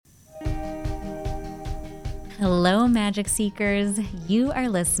Hello, Magic Seekers. You are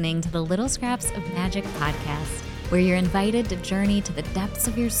listening to the Little Scraps of Magic podcast, where you're invited to journey to the depths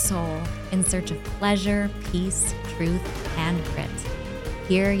of your soul in search of pleasure, peace, truth, and grit.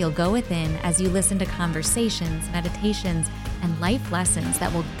 Here, you'll go within as you listen to conversations, meditations, and life lessons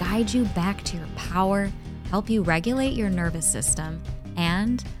that will guide you back to your power, help you regulate your nervous system,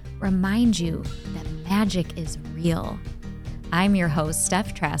 and remind you that magic is real. I'm your host,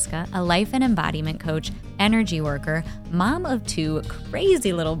 Steph Traska, a life and embodiment coach, energy worker, mom of two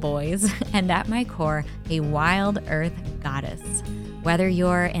crazy little boys, and at my core, a wild earth goddess. Whether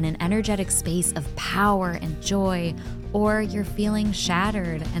you're in an energetic space of power and joy, or you're feeling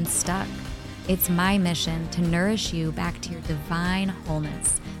shattered and stuck, it's my mission to nourish you back to your divine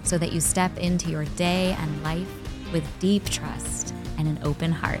wholeness so that you step into your day and life with deep trust and an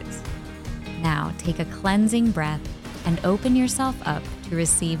open heart. Now, take a cleansing breath and open yourself up to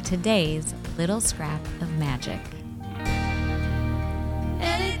receive today's little scrap of magic.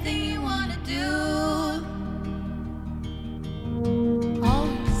 Anything you wanna do, all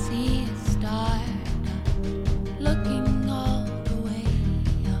we see is stardust, looking all the way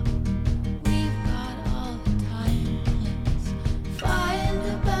up. We've got all the time, let's find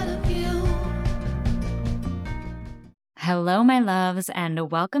a better view. Hello, my loves,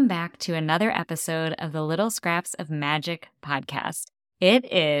 and welcome back to another episode of the Little Scraps of Magic podcast.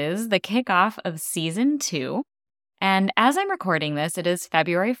 It is the kickoff of season 2, and as I'm recording this, it is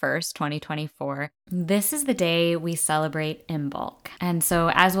February 1st, 2024. This is the day we celebrate Imbolc, and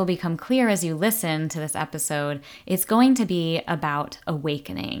so as will become clear as you listen to this episode, it's going to be about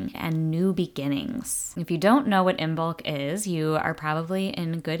awakening and new beginnings. If you don't know what Imbolc is, you are probably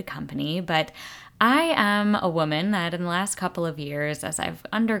in good company, but I am a woman that in the last couple of years, as I've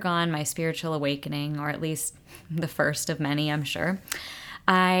undergone my spiritual awakening, or at least the first of many, I'm sure,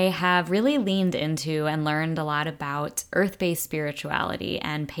 I have really leaned into and learned a lot about earth-based spirituality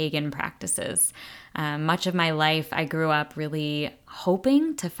and pagan practices. Much of my life, I grew up really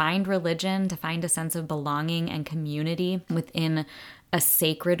hoping to find religion, to find a sense of belonging and community within a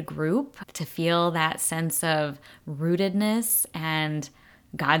sacred group, to feel that sense of rootedness and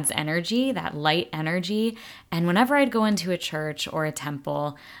God's energy, that light energy. And whenever I'd go into a church or a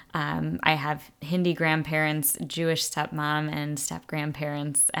temple, I have Hindi grandparents, Jewish stepmom and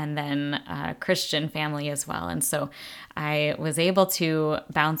step-grandparents, and then a Christian family as well. And so I was able to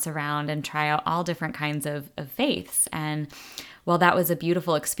bounce around and try out all different kinds of faiths. And while that was a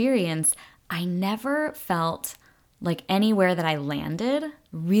beautiful experience, I never felt like anywhere that I landed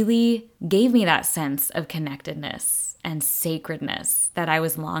really gave me that sense of connectedness and sacredness that I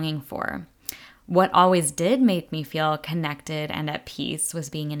was longing for. What always did make me feel connected and at peace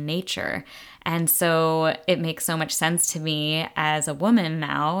was being in nature. And so it makes so much sense to me as a woman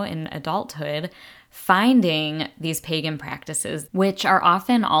now in adulthood, finding these pagan practices, which are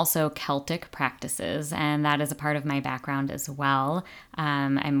often also Celtic practices, and that is a part of my background as well.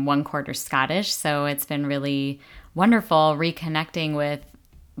 I'm 1/4 Scottish, so it's been really wonderful reconnecting with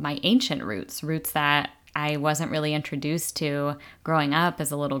my ancient roots that I wasn't really introduced to growing up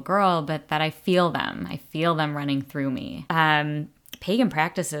as a little girl, but that I feel them. I feel them running through me. Pagan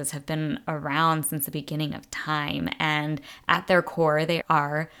practices have been around since the beginning of time, and at their core, they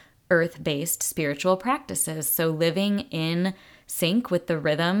are earth-based spiritual practices. So living in sync with the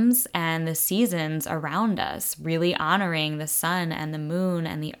rhythms and the seasons around us, really honoring the sun and the moon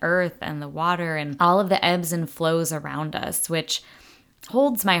and the earth and the water and all of the ebbs and flows around us, which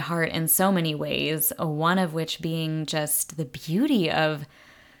holds my heart in so many ways, one of which being just the beauty of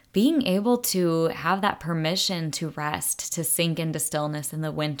being able to have that permission to rest, to sink into stillness in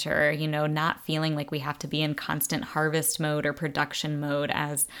the winter, not feeling like we have to be in constant harvest mode or production mode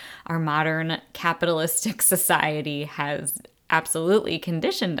as our modern capitalistic society has absolutely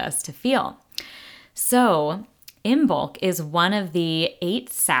conditioned us to feel. So Imbolc is one of the 8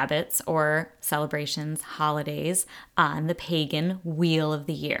 Sabbats or celebrations, holidays on the pagan wheel of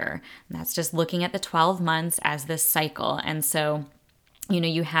the year. And that's just looking at the 12 months as this cycle. And so,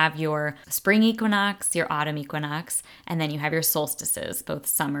 you have your spring equinox, your autumn equinox, and then you have your solstices, both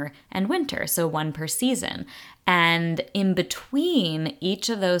summer and winter, so one per season. And in between each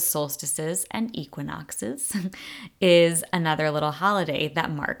of those solstices and equinoxes is another little holiday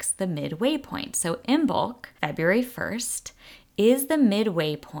that marks the midway point. So Imbolc, February 1st, is the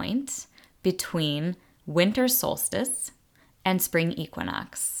midway point between winter solstice and spring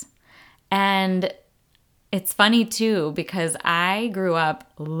equinox. And it's funny too, because I grew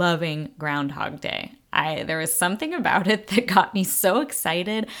up loving Groundhog Day. There was something about it that got me so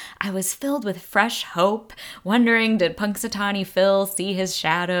excited. I was filled with fresh hope, wondering, did Punxsutawney Phil see his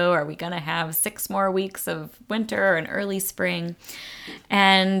shadow? Are we going to have 6 more weeks of winter or an early spring?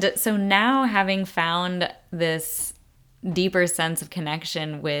 And so now, having found this deeper sense of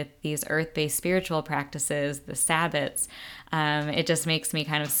connection with these earth-based spiritual practices, the Sabbats, it just makes me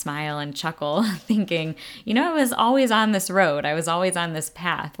kind of smile and chuckle, thinking, I was always on this road. I was always on this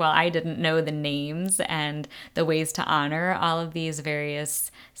path. While I didn't know the names and the ways to honor all of these various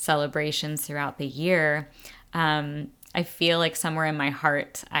celebrations throughout the year, I feel like somewhere in my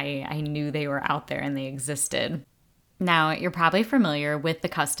heart, I knew they were out there and they existed. Now, you're probably familiar with the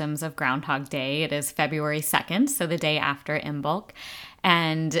customs of Groundhog Day. It is February 2nd, so the day after Imbolc.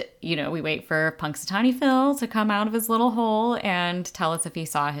 And, we wait for Punxsutawney Phil to come out of his little hole and tell us if he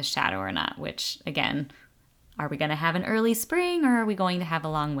saw his shadow or not, which, again, are we going to have an early spring or are we going to have a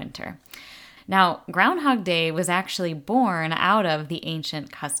long winter? Now, Groundhog Day was actually born out of the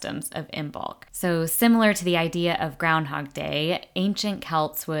ancient customs of Imbolc. So similar to the idea of Groundhog Day, ancient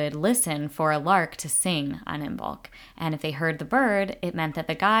Celts would listen for a lark to sing on Imbolc. And if they heard the bird, it meant that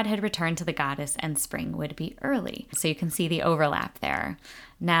the god had returned to the goddess and spring would be early. So you can see the overlap there.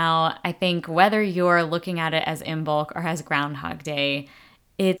 Now, I think whether you're looking at it as Imbolc or as Groundhog Day,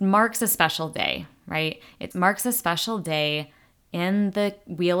 it marks a special day, right? It marks a special day in the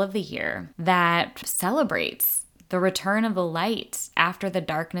wheel of the year that celebrates the return of the light after the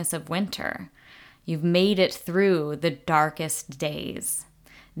darkness of winter. You've made it through the darkest days.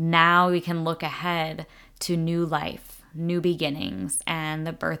 Now we can look ahead to new life, new beginnings, and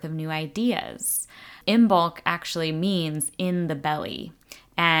the birth of new ideas. Imbolc actually means in the belly,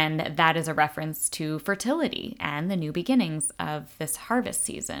 and that is a reference to fertility and the new beginnings of this harvest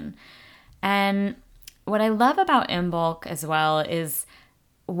season. And what I love about Imbolc as well is,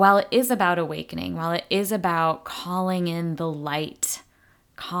 while it is about awakening, while it is about calling in the light,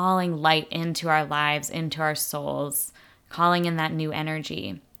 calling light into our lives, into our souls, calling in that new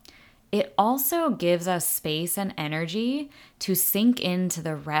energy, it also gives us space and energy to sink into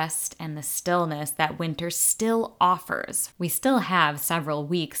the rest and the stillness that winter still offers. We still have several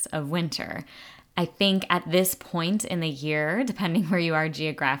weeks of winter. I think at this point in the year, depending where you are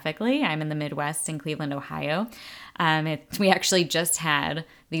geographically, I'm in the Midwest in Cleveland, Ohio. We actually just had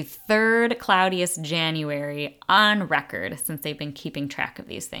the 3rd cloudiest January on record since they've been keeping track of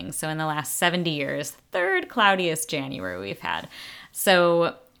these things. So in the last 70 years, 3rd cloudiest January we've had.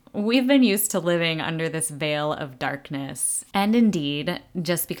 So we've been used to living under this veil of darkness. And indeed,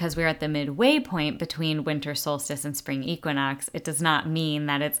 just because we're at the midway point between winter solstice and spring equinox, it does not mean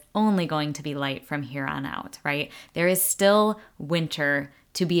that it's only going to be light from here on out, right? There is still winter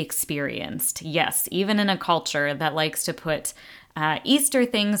to be experienced. Yes, even in a culture that likes to put Easter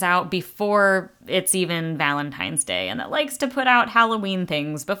things out before it's even Valentine's Day, and that likes to put out Halloween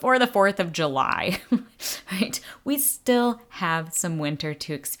things before the 4th of July, right? We still have some winter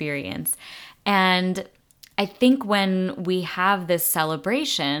to experience. And I think when we have this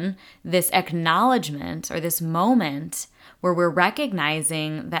celebration, this acknowledgement, or this moment where we're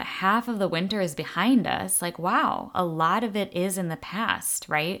recognizing that half of the winter is behind us, like, wow, a lot of it is in the past,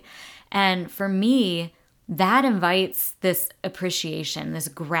 right? And for me, that invites this appreciation, this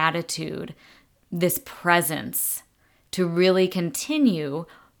gratitude, this presence to really continue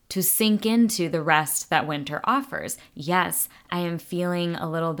to sink into the rest that winter offers. Yes, I am feeling a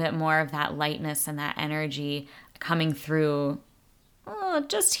little bit more of that lightness and that energy coming through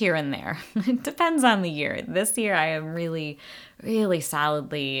just here and there. It depends on the year. This year I am really, really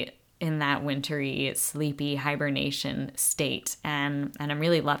solidly in that wintry, sleepy hibernation state, and I'm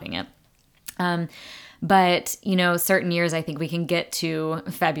really loving it. But, certain years I think we can get to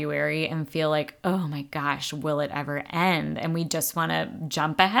February and feel like, oh my gosh, will it ever end? And we just want to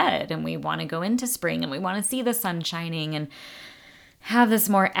jump ahead and we want to go into spring and we want to see the sun shining and have this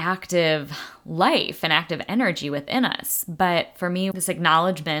more active life and active energy within us. But for me, this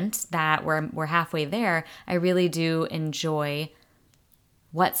acknowledgement that we're halfway there, I really do enjoy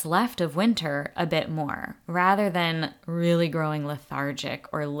what's left of winter a bit more, rather than really growing lethargic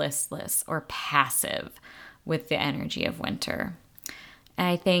or listless or passive with the energy of winter. And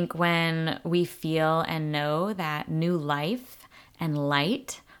I think when we feel and know that new life and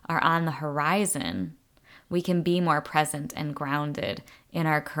light are on the horizon, we can be more present and grounded in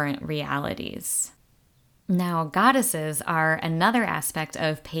our current realities. Now, goddesses are another aspect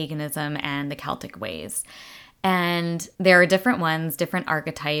of paganism and the Celtic ways. And there are different ones, different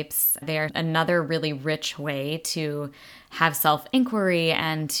archetypes. They're another really rich way to have self-inquiry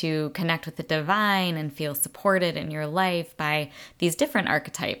and to connect with the divine and feel supported in your life by these different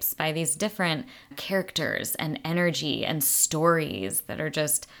archetypes, by these different characters and energy and stories that are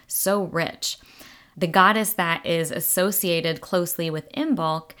just so rich. The goddess that is associated closely with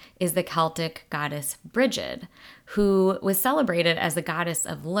Imbolc is the Celtic goddess Brigid, who was celebrated as the goddess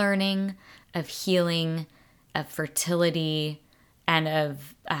of learning, of healing, of fertility, and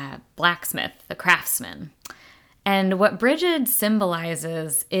of blacksmith, the craftsman. And what Brigid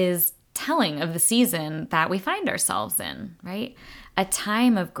symbolizes is telling of the season that we find ourselves in, right? A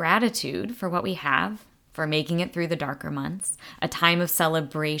time of gratitude for what we have, for making it through the darker months, a time of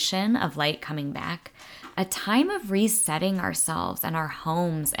celebration of light coming back, a time of resetting ourselves and our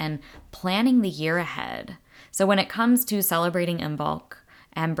homes and planning the year ahead. So when it comes to celebrating Imbolc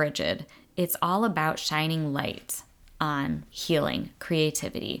and Brigid, it's all about shining light on healing,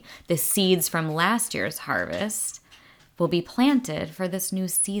 creativity. The seeds from last year's harvest will be planted for this new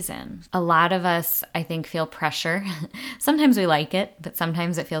season. A lot of us, I think, feel pressure. Sometimes we like it, but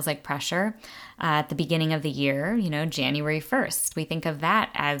sometimes it feels like pressure. At the beginning of the year, January 1st, we think of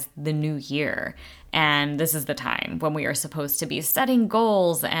that as the new year. And this is the time when we are supposed to be setting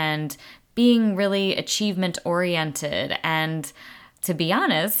goals and being really achievement oriented. And to be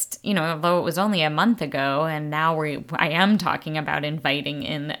honest, although it was only a month ago and now I am talking about inviting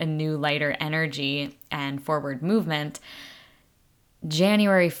in a new lighter energy and forward movement,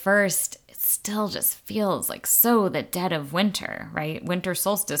 January 1st, it still just feels like so the dead of winter, right? Winter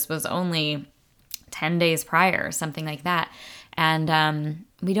solstice was only 10 days prior, something like that. And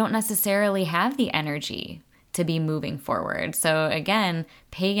we don't necessarily have the energy to be moving forward. So again,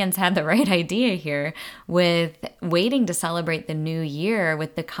 pagans had the right idea here with waiting to celebrate the new year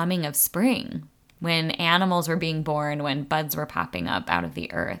with the coming of spring, when animals were being born, when buds were popping up out of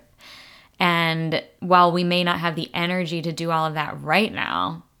the earth. And while we may not have the energy to do all of that right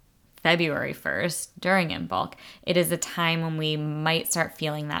now, February 1st, during Imbolc, it is a time when we might start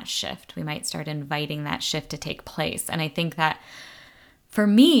feeling that shift. We might start inviting that shift to take place. And I think that for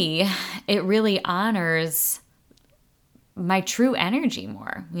me, it really honors my true energy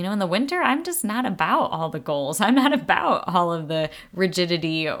more. In the winter, I'm just not about all the goals. I'm not about all of the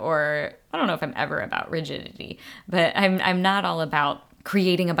rigidity, or I don't know if I'm ever about rigidity, but I'm not all about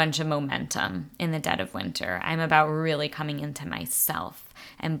creating a bunch of momentum in the dead of winter. I'm about really coming into myself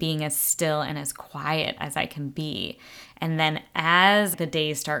and being as still and as quiet as I can be. And then as the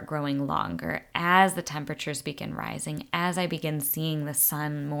days start growing longer, as the temperatures begin rising, as I begin seeing the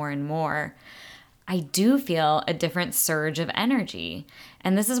sun more and more, I do feel a different surge of energy.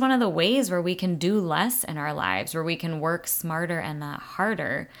 And this is one of the ways where we can do less in our lives, where we can work smarter and not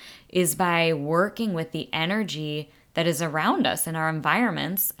harder, is by working with the energy that is around us in our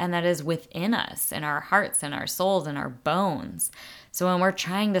environments and that is within us, in our hearts and our souls and our bones. So when we're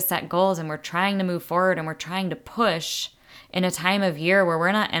trying to set goals and we're trying to move forward and we're trying to push in a time of year where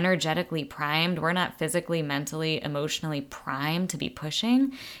we're not energetically primed, we're not physically, mentally, emotionally primed to be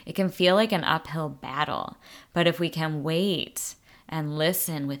pushing, it can feel like an uphill battle. But if we can wait and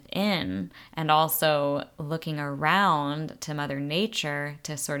listen within, and also looking around to Mother Nature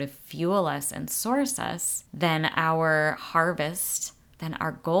to sort of fuel us and source us, then our harvest, then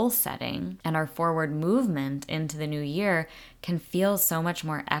our goal setting and our forward movement into the new year can feel so much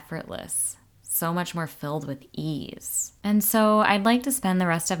more effortless, so much more filled with ease. And so I'd like to spend the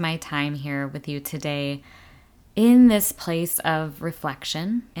rest of my time here with you today in this place of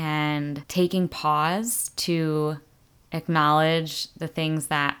reflection and taking pause to acknowledge the things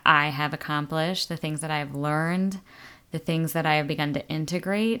that I have accomplished, the things that I've learned, the things that I have begun to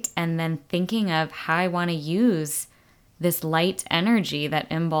integrate, and then thinking of how I want to use this light energy that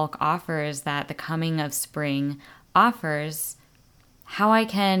Imbolc offers, that the coming of spring offers, how I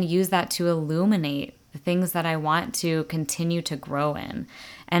can use that to illuminate the things that I want to continue to grow in.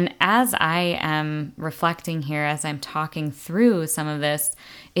 And as I am reflecting here, as I'm talking through some of this,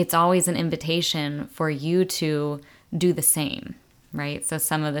 it's always an invitation for you to do the same, right? So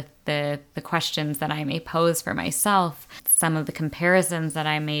some of the questions that I may pose for myself, some of the comparisons that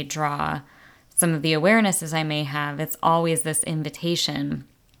I may draw, some of the awarenesses I may have, it's always this invitation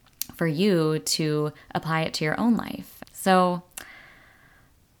for you to apply it to your own life. So,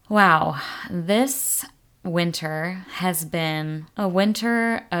 wow, this winter has been a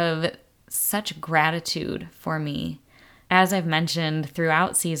winter of such gratitude for me. As I've mentioned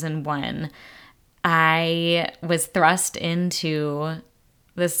throughout season 1, I was thrust into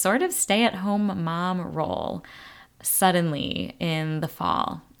this sort of stay-at-home mom role suddenly in the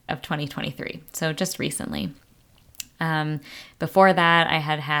fall of 2023, so just recently. Before that, I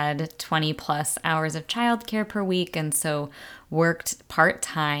had 20 plus hours of childcare per week. And so worked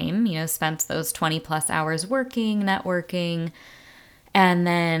part-time, spent those 20 plus hours working, networking, and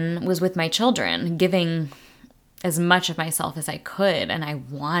then was with my children, giving as much of myself as I could. And I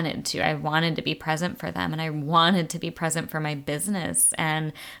wanted to be present for them. And I wanted to be present for my business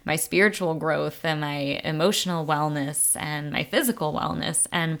and my spiritual growth and my emotional wellness and my physical wellness.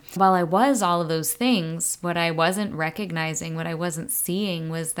 And while I was all of those things, what I wasn't recognizing, what I wasn't seeing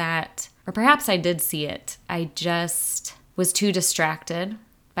was that, or perhaps I did see it, I just was too distracted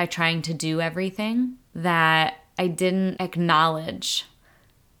by trying to do everything that I didn't acknowledge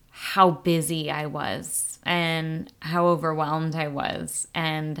how busy I was and how overwhelmed I was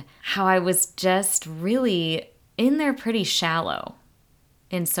and how I was just really in there pretty shallow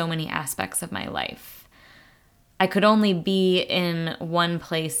in so many aspects of my life. I could only be in one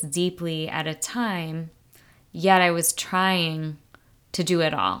place deeply at a time, yet I was trying to do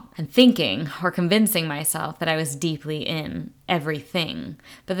it all and thinking or convincing myself that I was deeply in everything.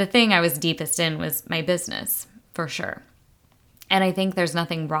 But the thing I was deepest in was my business, for sure. And I think there's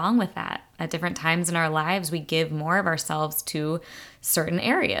nothing wrong with that. At different times in our lives, we give more of ourselves to certain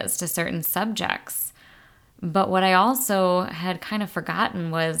areas, to certain subjects. But what I also had kind of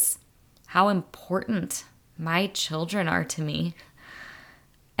forgotten was how important my children are to me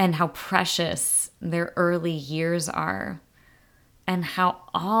and how precious their early years are and how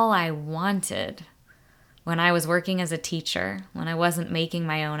all I wanted when I was working as a teacher, when I wasn't making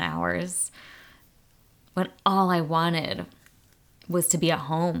my own hours, when all I wanted was to be at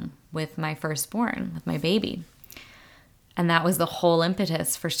home with my firstborn, with my baby. And that was the whole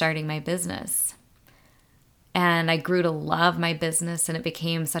impetus for starting my business. And I grew to love my business, and it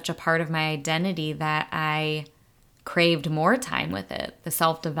became such a part of my identity that I craved more time with it. The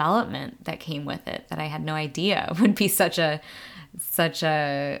self-development that came with it that I had no idea would be such a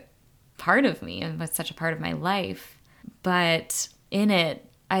part of me and was such a part of my life. But in it,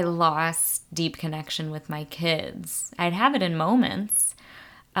 I lost deep connection with my kids. I'd have it in moments,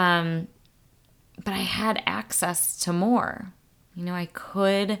 but I had access to more. I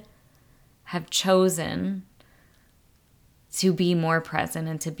could have chosen to be more present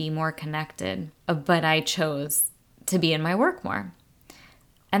and to be more connected, but I chose to be in my work more.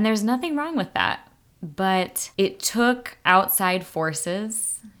 And there's nothing wrong with that. But it took outside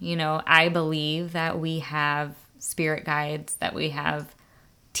forces. I believe that we have spirit guides, that we have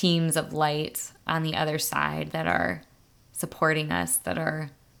teams of light on the other side that are supporting us, that are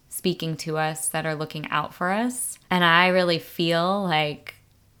speaking to us, that are looking out for us. And I really feel like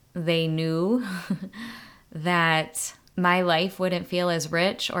they knew that my life wouldn't feel as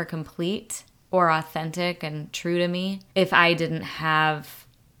rich or complete or authentic and true to me if I didn't have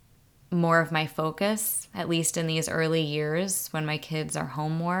more of my focus, at least in these early years when my kids are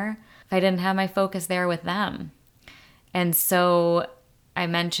home more, if I didn't have my focus there with them. And so I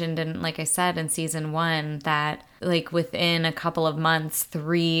mentioned, and like I said in season 1, that within a couple of months,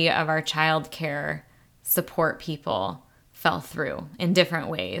 3 of our childcare support people fell through in different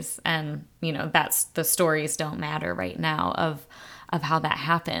ways. And, that's the stories don't matter right now of how that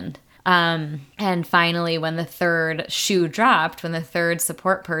happened. And finally, when the third shoe dropped, when the third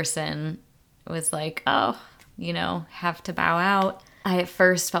support person was like, have to bow out, I at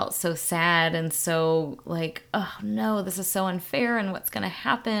first felt so sad and so oh no, this is so unfair, and what's going to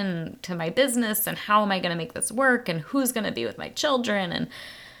happen to my business, and how am I going to make this work, and who's going to be with my children? And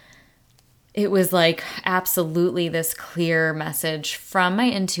it was absolutely this clear message from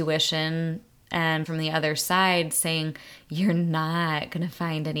my intuition and from the other side saying, you're not going to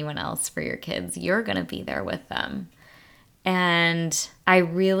find anyone else for your kids. You're going to be there with them. And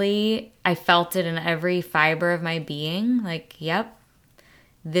I felt it in every fiber of my being. Yep,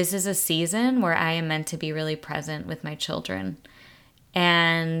 this is a season where I am meant to be really present with my children.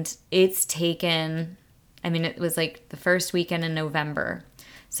 And it's taken, it was the first weekend in November.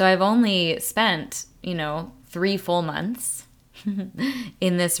 So I've only spent, 3 full months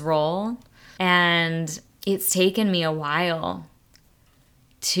in this role. And it's taken me a while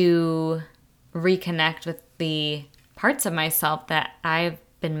to reconnect with the parts of myself that I've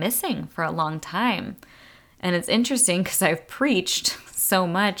been missing for a long time. And it's interesting because I've preached so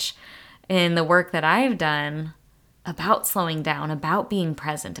much in the work that I've done about slowing down, about being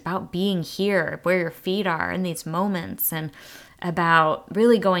present, about being here where your feet are in these moments, and about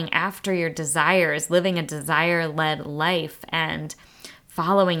really going after your desires, living a desire-led life, and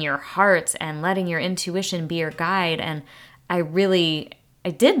following your heart and letting your intuition be your guide. And I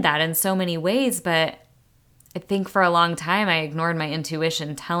did that in so many ways, but I think for a long time I ignored my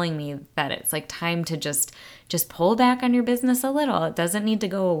intuition telling me that it's time to just just pull back on your business a little. It doesn't need to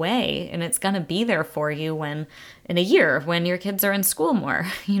go away, and it's going to be there for you when in a year when your kids are in school more,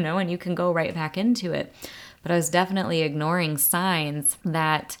 and you can go right back into it. But I was definitely ignoring signs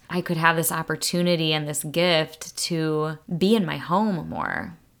that I could have this opportunity and this gift to be in my home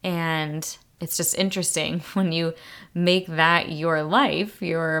more. And it's just interesting when you make that your life,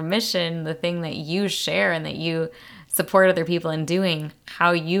 your mission, the thing that you share and that you support other people in doing,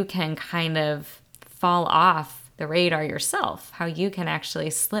 how you can kind of fall off the radar yourself, how you can actually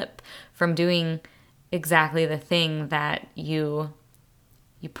slip from doing exactly the thing that you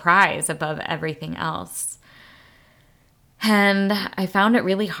prize above everything else. And I found it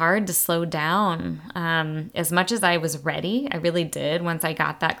really hard to slow down. As much as I was ready, I really did, once I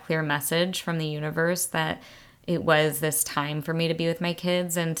got that clear message from the universe that it was this time for me to be with my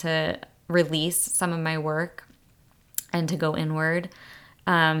kids and to release some of my work and to go inward.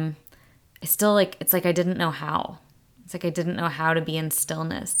 It's like I didn't know how. It's like I didn't know how to be in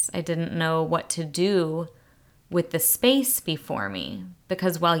stillness. I didn't know what to do with the space before me.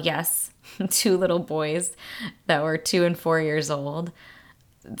 Because while yes, 2 little boys that were 2 and 4 years old,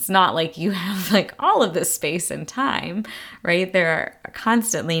 it's not like you have like all of this space and time, right? They're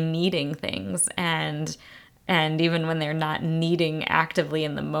constantly needing things, and even when they're not needing actively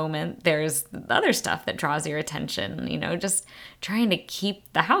in the moment, there's other stuff that draws your attention, just trying to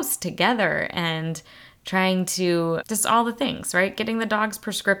keep the house together and trying to just all the things, right? Getting the dog's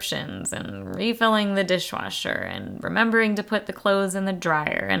prescriptions and refilling the dishwasher and remembering to put the clothes in the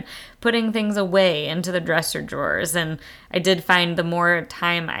dryer and putting things away into the dresser drawers. And I did find the more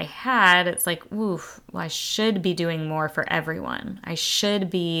time I had, it's like, oof, well, I should be doing more for everyone. I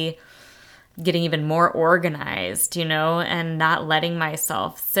should be getting even more organized, and not letting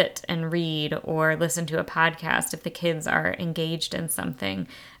myself sit and read or listen to a podcast if the kids are engaged in something.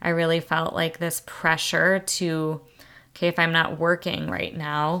 I really felt like this pressure to, okay, if I'm not working right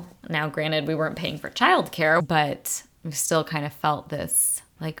now granted, we weren't paying for childcare, but we still kind of felt this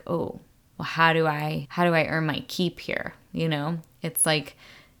like, oh, well, how do I earn my keep here? It's like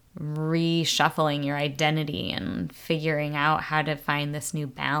reshuffling your identity and figuring out how to find this new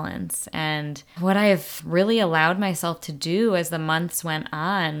balance. And what I've really allowed myself to do as the months went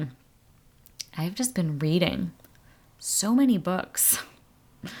on, I've just been reading so many books.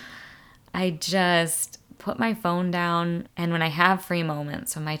 I just put my phone down, and when I have free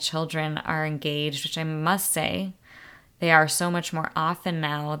moments, when my children are engaged, which I must say, they are so much more often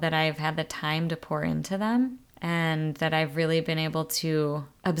now that I've had the time to pour into them, and that I've really been able to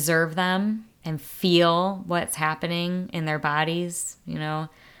observe them and feel what's happening in their bodies,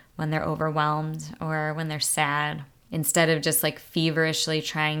 when they're overwhelmed or when they're sad, instead of just like feverishly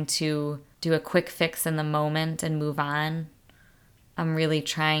trying to do a quick fix in the moment and move on. I'm really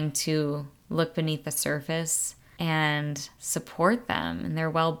trying to look beneath the surface and support them in their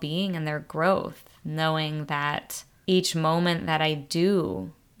well-being and their growth, knowing that each moment that I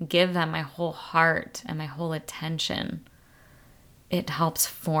do give them my whole heart and my whole attention, it helps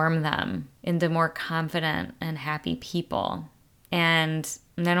form them into more confident and happy people. And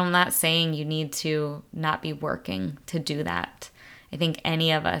then I'm not saying you need to not be working to do that. I think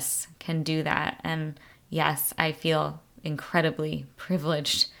any of us can do that. And yes, I feel incredibly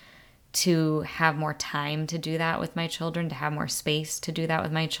privileged to have more time to do that with my children, to have more space to do that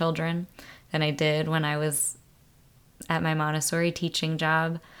with my children than I did when I was at my Montessori teaching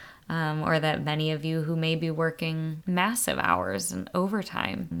job, or that many of you who may be working massive hours and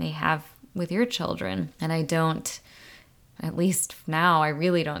overtime may have with your children. And I don't, at least now, I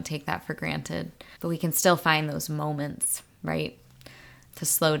really don't take that for granted. But we can still find those moments, right, to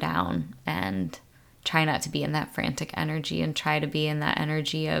slow down and try not to be in that frantic energy, and try to be in that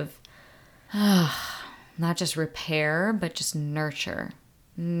energy of not just repair, but just nurture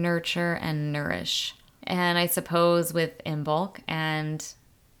and nourish. And I suppose with Imbolc and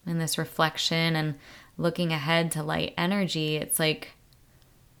in this reflection and looking ahead to light energy, it's like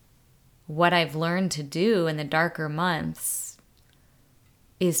what I've learned to do in the darker months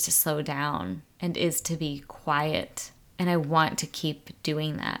is to slow down and is to be quiet. And I want to keep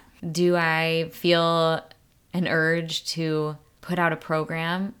doing that. Do I feel an urge to put out a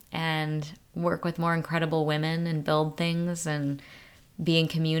program and work with more incredible women and build things and be in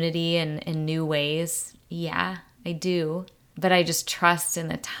community and in new ways? Yeah, I do. But I just trust in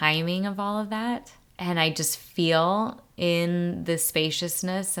the timing of all of that. And I just feel in the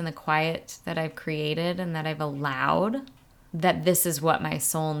spaciousness and the quiet that I've created and that I've allowed, that this is what my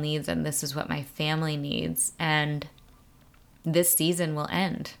soul needs and this is what my family needs. And this season will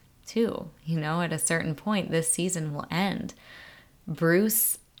end too. At a certain point, this season will end.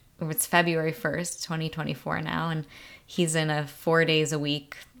 Bruce it's February 1st, 2024 now, and he's in a 4 days a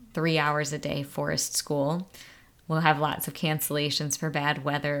week, 3 hours a day forest school. We'll have lots of cancellations for bad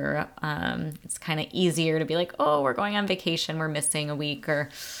weather. It's kind of easier to be like, oh, we're going on vacation, we're missing a week, or,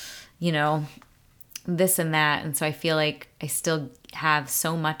 this and that. And so I feel like I still have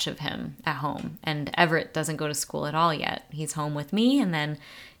so much of him at home. And Everett doesn't go to school at all yet. He's home with me, and then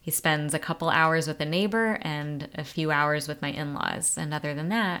he spends a couple hours with a neighbor and a few hours with my in-laws. And other than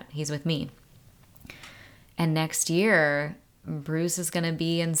that, he's with me. And next year, Bruce is going to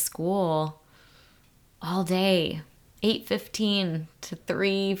be in school all day, 8:15 to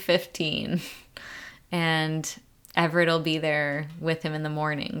 3:15. And Everett will be there with him in the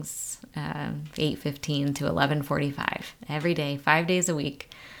mornings, 8:15 to 11:45, every day, 5 days a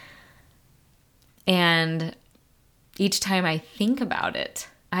week. And each time I think about it,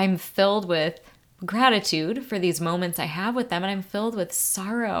 I'm filled with gratitude for these moments I have with them, and I'm filled with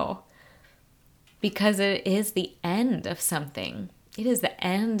sorrow because it is the end of something. It is the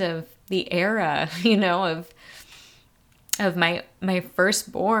end of the era, of my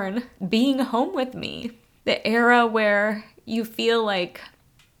firstborn being home with me. The era where you feel like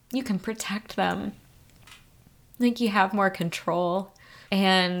you can protect them, like you have more control,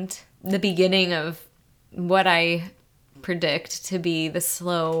 and the beginning of what I predict to be the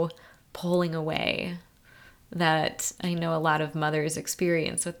slow pulling away that I know a lot of mothers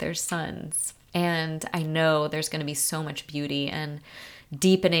experience with their sons. And I know there's going to be so much beauty and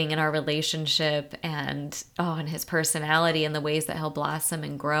deepening in our relationship, and in his personality and the ways that he'll blossom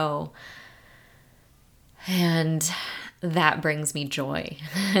and grow. And that brings me joy.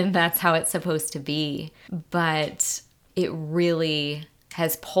 And that's how it's supposed to be. But it really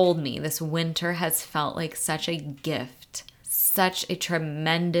has pulled me. This winter has felt like such a gift, such a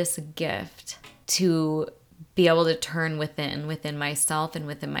tremendous gift to be able to turn within myself and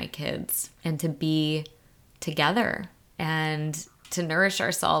within my kids, and to be together and to nourish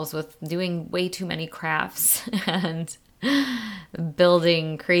ourselves with doing way too many crafts and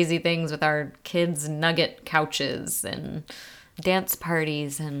building crazy things with our kids' nugget couches and dance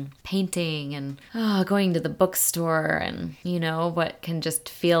parties and painting and going to the bookstore, and what can just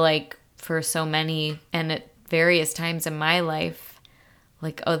feel like for so many, and at various times in my life,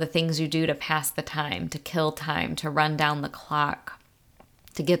 like, the things you do to pass the time, to kill time, to run down the clock,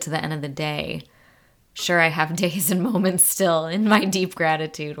 to get to the end of the day. Sure, I have days and moments still in my deep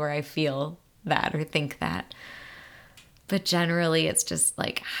gratitude where I feel that or think that. But generally, it's just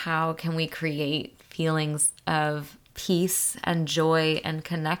like, how can we create feelings of peace and joy and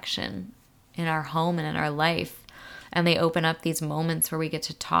connection in our home and in our life? And they open up these moments where we get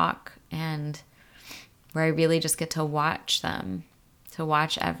to talk, and where I really just get to watch them, to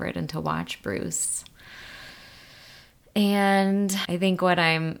watch Everett and to watch Bruce. And I think what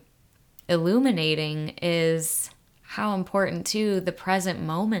I'm illuminating is how important, too, the present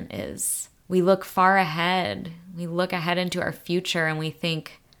moment is. We look far ahead. We look ahead into our future, and we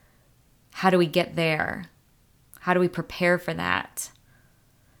think, how do we get there? How do we prepare for that?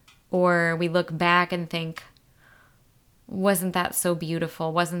 Or we look back and think, wasn't that so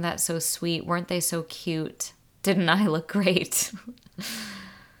beautiful? Wasn't that so sweet? Weren't they so cute? Didn't I look great?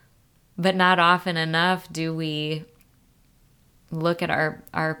 But not often enough do we look at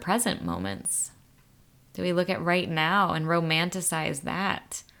our present moments. Do we look at right now and romanticize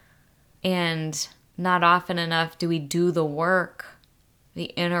that? And not often enough do we do the work, the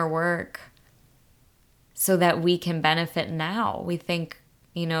inner work, so that we can benefit now. We think,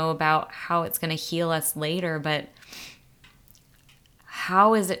 about how it's going to heal us later, but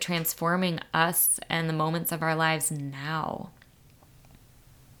how is it transforming us and the moments of our lives now?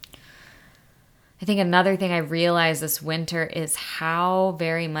 I think another thing I realized this winter is how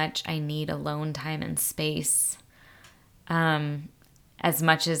very much I need alone time and space. As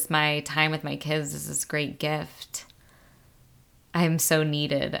much as my time with my kids is this great gift, I'm so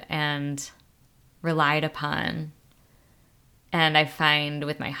needed and relied upon. And I find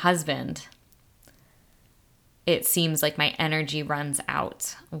with my husband, it seems like my energy runs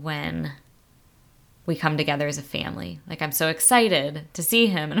out when we come together as a family. Like, I'm so excited to see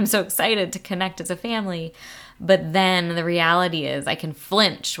him, and I'm so excited to connect as a family. But then the reality is I can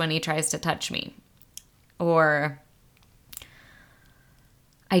flinch when he tries to touch me. Or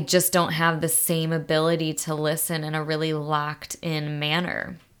I just don't have the same ability to listen in a really locked in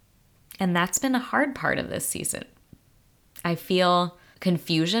manner. And that's been a hard part of this season. I feel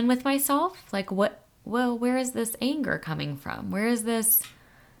confusion with myself. Like, where is this anger coming from? Where is this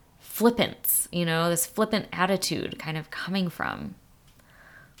flippance, this flippant attitude kind of coming from?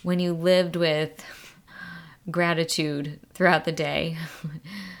 When you lived with gratitude throughout the day,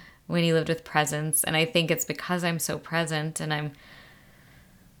 when he lived with presence. And I think it's because I'm so present and I'm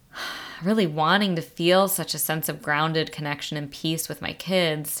really wanting to feel such a sense of grounded connection and peace with my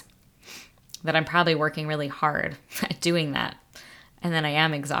kids that I'm probably working really hard at doing that. And then I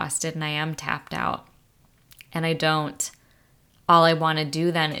am exhausted and I am tapped out. And all I want to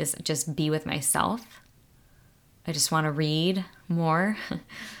do then is just be with myself. I just want to read more.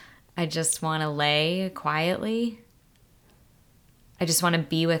 I just want to lay quietly. I just want to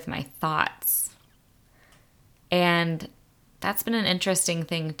be with my thoughts. And that's been an interesting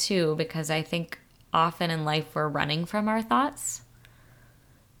thing too, because I think often in life we're running from our thoughts.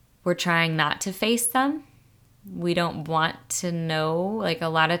 We're trying not to face them. We don't want to know. Like a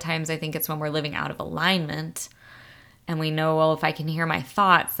lot of times I think it's when we're living out of alignment and we know, well, if I can hear my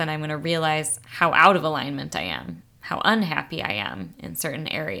thoughts, then I'm going to realize how out of alignment I am, how unhappy I am in certain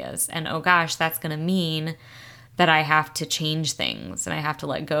areas. And oh gosh, that's going to mean that I have to change things and I have to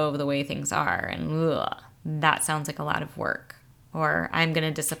let go of the way things are. And that sounds like a lot of work, or I'm going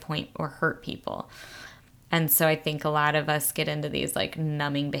to disappoint or hurt people. And so I think a lot of us get into these like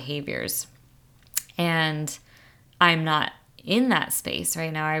numbing behaviors. And I'm not in that space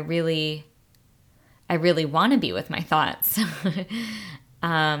right now. I really want to be with my thoughts.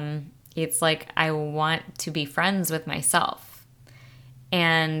 It's like I want to be friends with myself.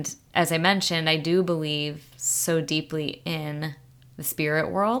 And as I mentioned, I do believe so deeply in the spirit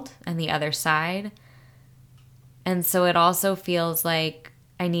world and the other side. And so it also feels like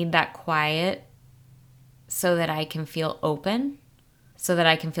I need that quiet so that I can feel open, so that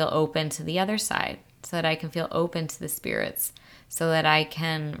I can feel open to the other side, so that I can feel open to the spirits, so that I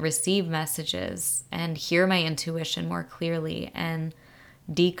can receive messages and hear my intuition more clearly and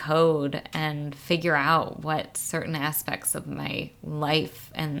decode and figure out what certain aspects of my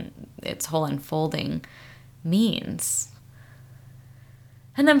life and its whole unfolding means.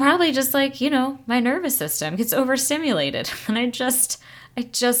 And then probably just like, my nervous system gets overstimulated and I just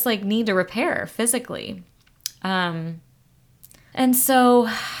like need to repair physically. And so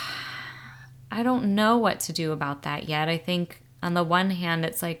I don't know what to do about that yet. I think on the one hand,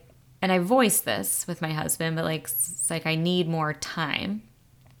 it's like, and I voiced this with my husband, but like, it's like I need more time.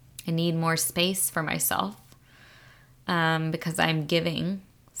 I need more space for myself because I'm giving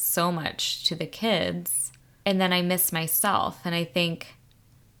so much to the kids and then I miss myself. And I think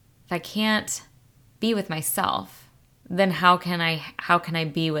if I can't be with myself, then how can I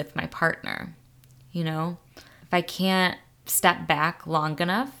be with my partner? If I can't step back long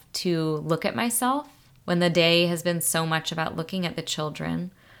enough to look at myself when the day has been so much about looking at the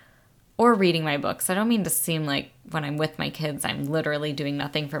children or reading my books. I don't mean to seem like when I'm with my kids, I'm literally doing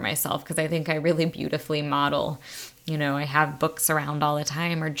nothing for myself, because I think I really beautifully model. I have books around all the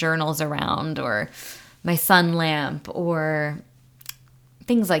time or journals around or my sun lamp or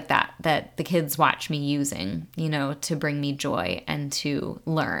things like that the kids watch me using, to bring me joy and to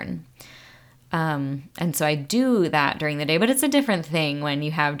learn. And so I do that during the day, but it's a different thing when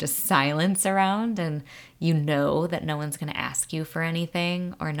you have just silence around and that no one's going to ask you for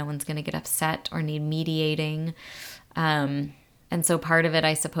anything or no one's going to get upset or need mediating. And so part of it,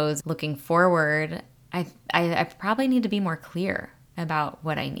 I suppose, looking forward, I probably need to be more clear about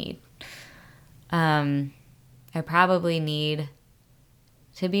what I need. I probably need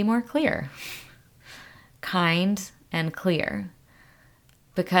to be more clear, kind and clear.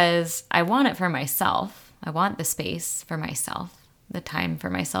 Because I want it for myself. I want the space for myself, the time for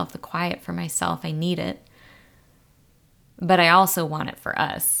myself, the quiet for myself. I need it. But I also want it for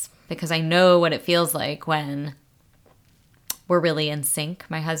us because I know what it feels like when we're really in sync,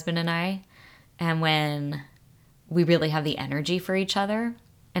 my husband and I, and when we really have the energy for each other.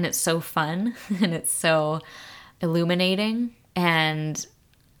 And it's so fun and it's so illuminating. And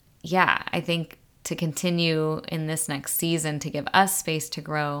yeah, I think to continue in this next season, to give us space to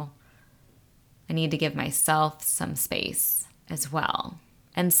grow, I need to give myself some space as well.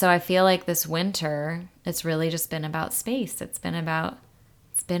 And so I feel like this winter, it's really just been about space. It's been about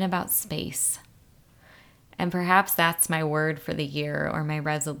space. And perhaps that's my word for the year or my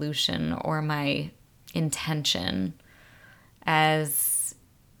resolution or my intention as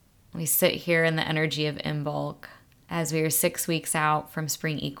we sit here in the energy of Imbolc, as we are 6 weeks out from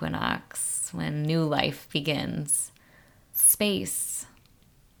spring equinox, when new life begins. Space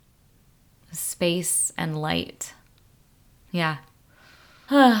and light. Yeah.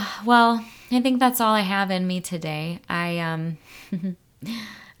 Well, I think that's all I have in me today. I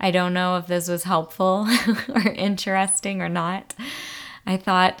don't know if this was helpful or interesting or not. I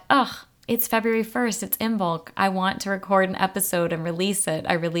thought, it's February 1st. It's Imbolc. I want to record an episode and release it.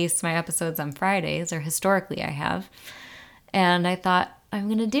 I release my episodes on Fridays, or historically I have. And I thought, I'm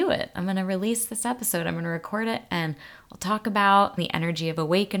going to do it. I'm going to release this episode. I'm going to record it, and we'll talk about the energy of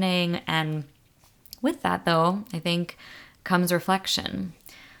awakening. And with that, though, I think comes reflection.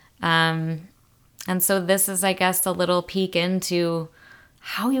 And so this is, I guess, a little peek into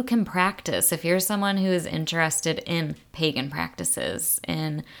how you can practice. If you're someone who is interested in pagan practices,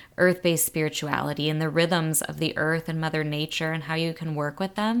 in earth-based spirituality, in the rhythms of the earth and Mother Nature and how you can work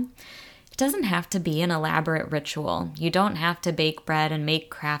with them, it doesn't have to be an elaborate ritual. You don't have to bake bread and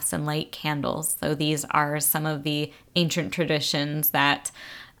make crafts and light candles, though these are some of the ancient traditions that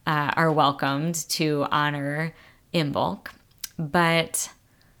are welcomed to honor Imbolc. But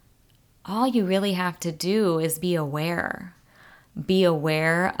all you really have to do is be aware. Be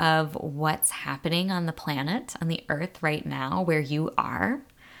aware of what's happening on the planet, on the earth right now, where you are,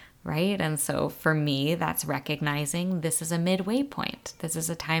 right? And so for me, that's recognizing this is a midway point. This is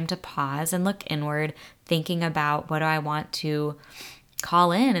a time to pause and look inward, thinking about what do I want to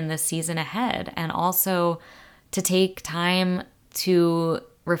call in the season ahead, and also to take time to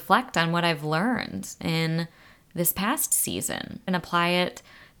reflect on what I've learned in this past season and apply it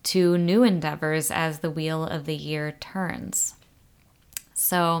to new endeavors as the wheel of the year turns.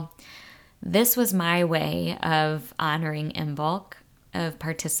 So this was my way of honoring Imbolc, of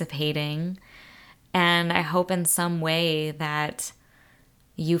participating, and I hope in some way that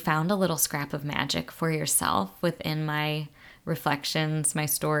you found a little scrap of magic for yourself within my reflections, my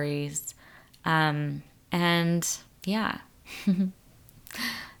stories, and yeah,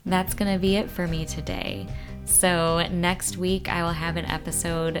 that's going to be it for me today. So next week I will have an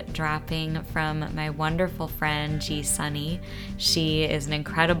episode dropping from my wonderful friend G Sunny. She is an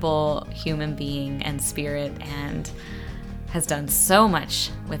incredible human being and spirit and has done so much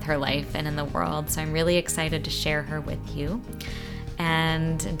with her life and in the world. So I'm really excited to share her with you.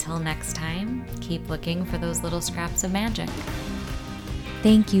 And until next time, keep looking for those little scraps of magic.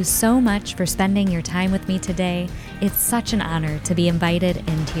 Thank you so much for spending your time with me today. It's such an honor to be invited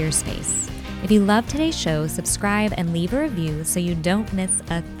into your space. If you love today's show, subscribe and leave a review so you don't miss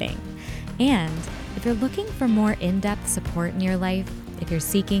a thing. And if you're looking for more in-depth support in your life, if you're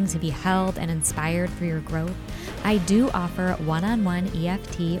seeking to be held and inspired through your growth, I do offer one-on-one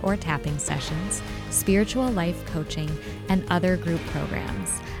EFT or tapping sessions, spiritual life coaching, and other group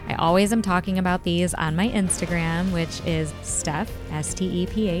programs. I always am talking about these on my Instagram, which is Steph,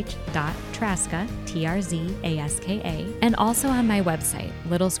 STEPH, Traska, TRZASKA, and also on my website,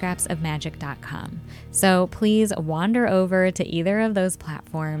 littlescrapsofmagic.com. So please wander over to either of those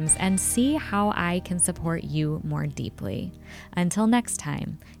platforms and see how I can support you more deeply. Until next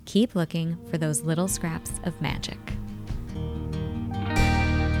time, keep looking for those little scraps of magic.